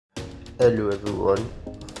Hello everyone,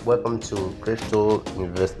 welcome to Crypto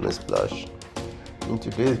Investment Splash. In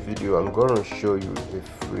today's video I'm going to show you a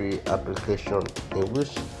free application in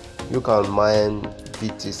which you can mine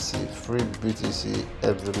free BTC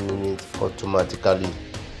every minute automatically.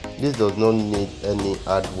 This does not need any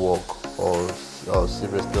hard work or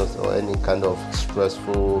seriousness or any kind of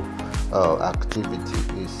stressful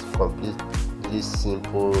activity. It's completely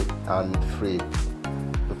simple and free.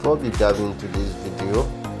 Before we dive into this video,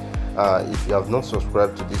 if you have not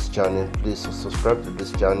subscribed to this channel, please subscribe to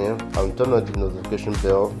this channel and turn on the notification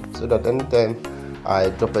bell so that anytime I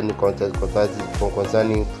drop any content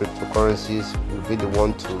concerning cryptocurrencies, you'll be the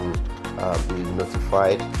one to be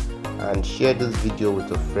notified. And share this video with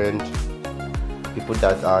a friend, people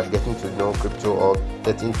that are getting to know crypto or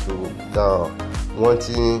getting to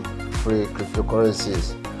wanting free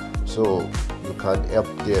cryptocurrencies, so you can help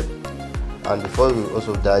them. And before we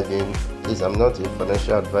also dive in, please, I'm not a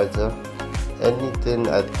financial advisor. Anything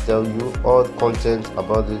I tell you, all content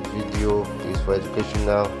about this video is for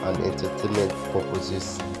educational and entertainment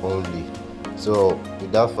purposes only. So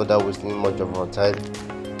without further wasting much of our time,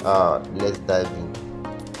 let's dive in.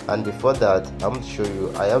 And before that, I'm going to show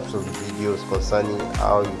you, I have some videos concerning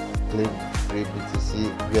how you claim free BTC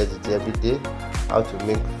USDT every day, how to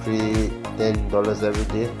make free $10 every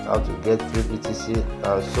day, how to get free BTC,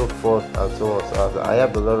 and so forth and so on. So I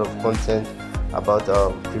have a lot of content about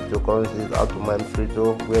cryptocurrencies, how to mine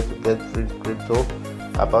crypto, where to get free crypto,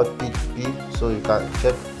 about P2P. So you can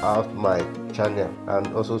check out my channel and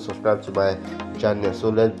also subscribe to my channel. So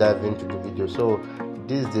let's dive into the video. So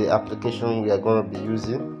this is the application we are going to be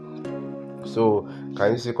using. So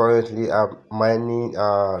can you see currently I'm mining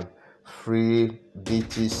free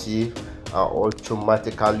BTC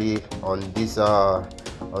automatically on this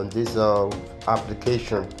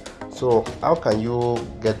application. So how can you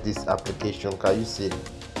get this application? Can you see?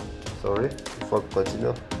 Sorry, before we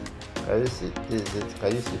continue, can you see? This is it.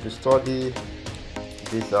 Can you see? If you study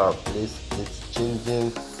this place, it's changing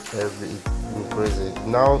it's increasing.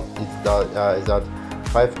 Now it's at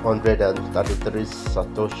 533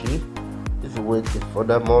 Satoshi. If you wait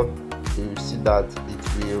furthermore, you will see that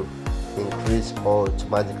it will increase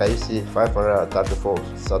automatically. You see 534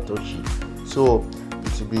 Satoshi. So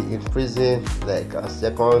it will be increasing like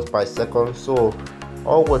seconds by second. So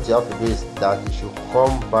all what you have to do is that you should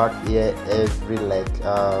come back here every like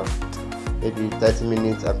maybe 30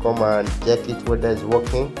 minutes and come and check it whether it's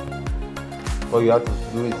working. All you have to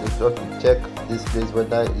do is just to check this place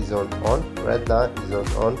whether it's on. Right now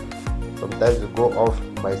it's on. Sometimes you go off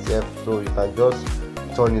myself, so you can just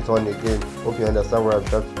turn it on again. Hope you understand what I'm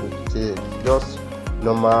trying to say. Just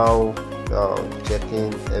normal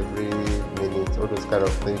checking every minute, all those kind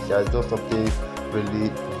of things. It's not something really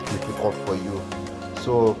difficult for you.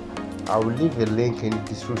 So I will leave a link in the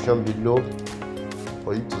description below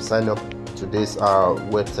for you to sign up to this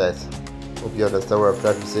website. Hope you understand what I'm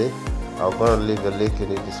trying to say. I'm going to leave a link in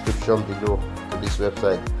the description below to this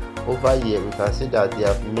website. Over here we can see that they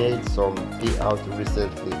have made some payout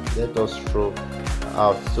recently. Let us throw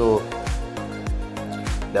out. So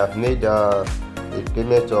they have made a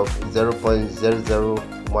payment of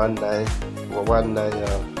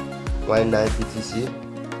 0.001919 BTC.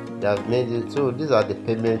 They have made it. So these are the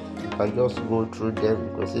payments. You can just go through them.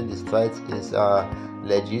 You can see the site is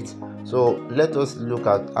legit. So let us look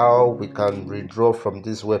at how we can withdraw from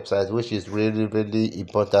this website, which is really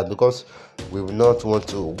important, because we will not want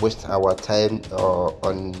to waste our time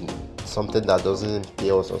on something that doesn't pay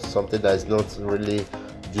us or something that is not really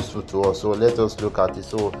useful to us. So let us look at it.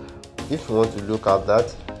 So if you want to look at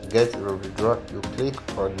that, get a withdraw, you click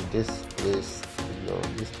on this place,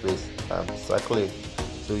 this place cycling.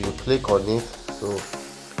 So you click on it. So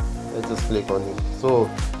let us click on it. So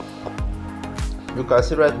you can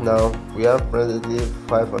see right now we have presently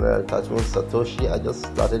 531 Satoshi. I just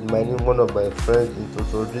started mining. One of my friends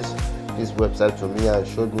introduced this website to me and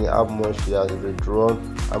showed me how much he has withdrawn,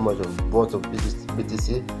 how much of bought of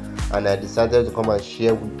BTC, and I decided to come and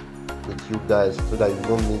share with you guys so that you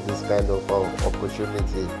don't miss this kind of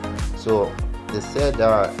opportunity. So they said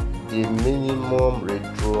that the minimum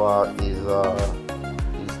withdrawal is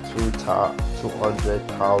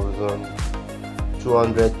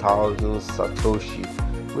 200,000 Satoshi,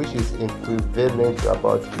 which is equivalent to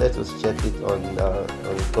about, let us check it on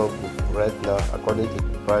Google right now, according to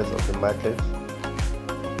the price of the market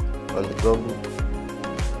on the Google.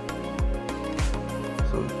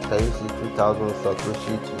 So can you see 2,000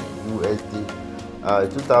 Satoshi to USD?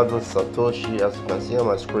 2,000 Satoshi, as you can see on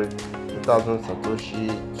my screen, 2,000 Satoshi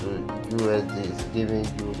to USD is giving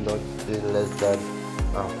you nothing less than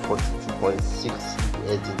 42.6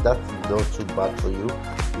 USD. That's not too bad for you.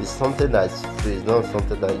 It's something that's free. It's not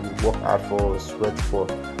something that you work hard for, sweat for.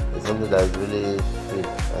 It's something that is really free,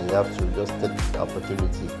 and you have to just take the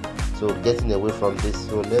opportunity. So getting away from this,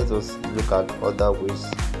 so let us look at other ways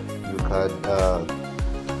you can.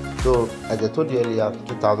 So as I told you earlier,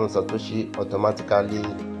 2000 Satoshi automatically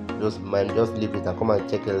just leave it and come and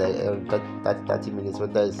check it like every 30 minutes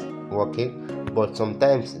whether it's working. But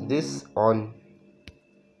sometimes this on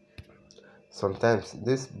button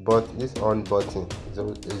is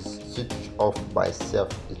switch off by itself.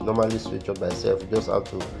 It normally switch off by itself. You just have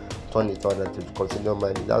to turn it on and to consider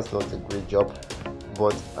money. That's not a great job.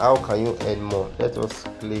 But how can you earn more? Let us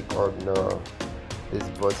click on this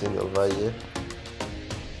button over here.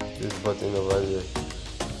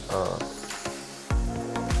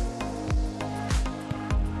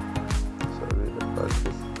 Sorry about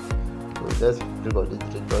this. So let's click on this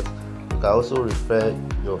three dots. You can also refer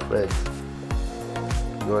your friends.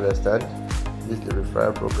 You understand? This is the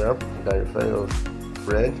referral program. You can refer your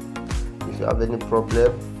friend. If you have any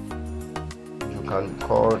problem, you can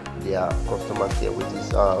call their customer care, which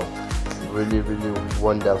is really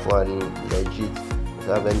wonderful and legit. If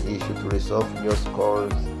you have any issue to resolve, just call,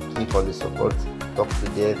 click on the support, talk to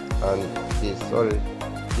them, and this the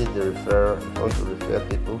referral. If you want to refer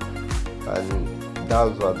people, and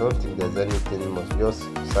that's what I don't think there's anything much. Just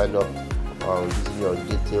sign up using your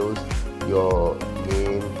details, your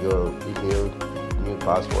name, your email, new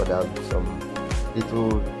password, and some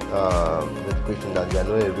little notification that they are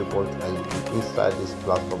not a report, and you inside this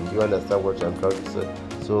platform. Do you understand what I'm trying to say?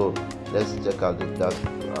 So let's check out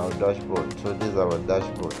our dashboard. So this is our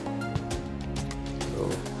dashboard. So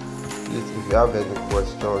please, if you have any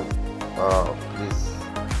question, please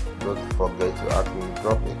don't forget to ask me.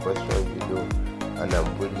 Drop a question below, and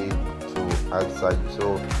I'm willing to answer you. So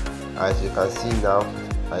as you can see now,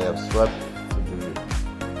 I have swept to the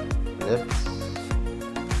left,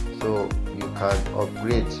 so you can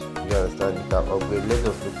upgrade. You understand? You can upgrade. Let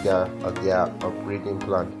us look at their upgrading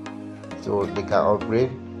plan. So they can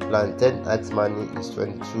upgrade. Plan 10x money is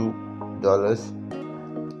 $22.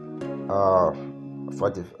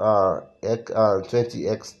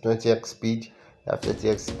 20x speed.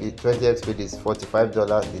 30x speed. 20x speed is $45.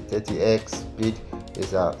 The 30x speed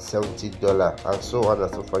is $70, and so on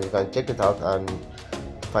and so forth. You can check it out and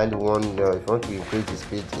find one. If you want to increase the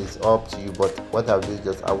speed, it's up to you. But what I'll do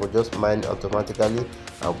is I will just mine automatically.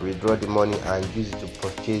 I'll withdraw the money and use it to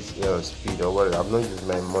purchase speed or whatever. I'm not using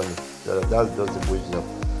my money. So that's just the wisdom.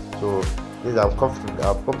 So this, I've come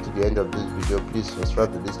to the end of this video. Please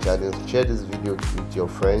subscribe to this channel, share this video with your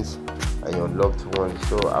friends and your loved ones.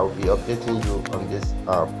 So I'll be updating you on this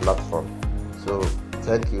platform. So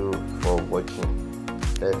thank you for watching.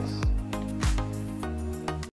 Thanks.